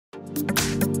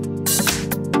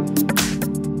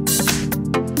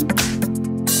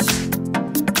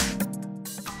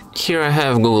Here I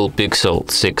have Google Pixel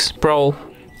 6 Pro,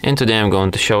 and today I'm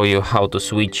going to show you how to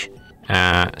switch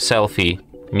selfie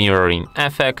mirroring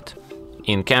effect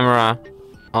in camera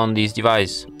on this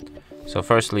device. So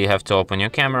firstly you have to open your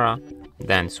camera,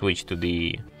 then switch to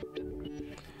the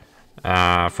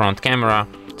front camera,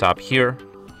 tap here,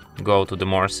 go to the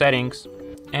more settings,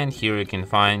 and here you can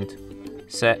find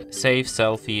save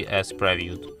selfie as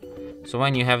previewed. So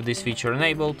when you have this feature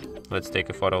enabled, let's take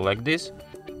a photo like this,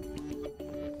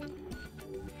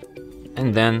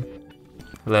 and then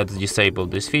let's disable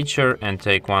this feature and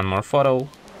take one more photo.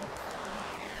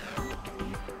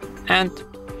 And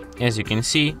as you can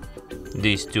see,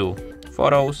 these two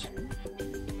photos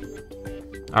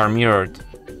are mirrored.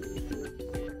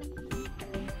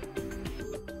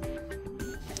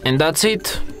 And that's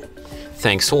it.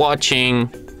 Thanks for watching.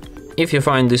 If you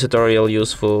find this tutorial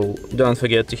useful, don't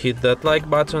forget to hit that like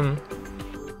button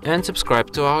and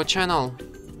subscribe to our channel.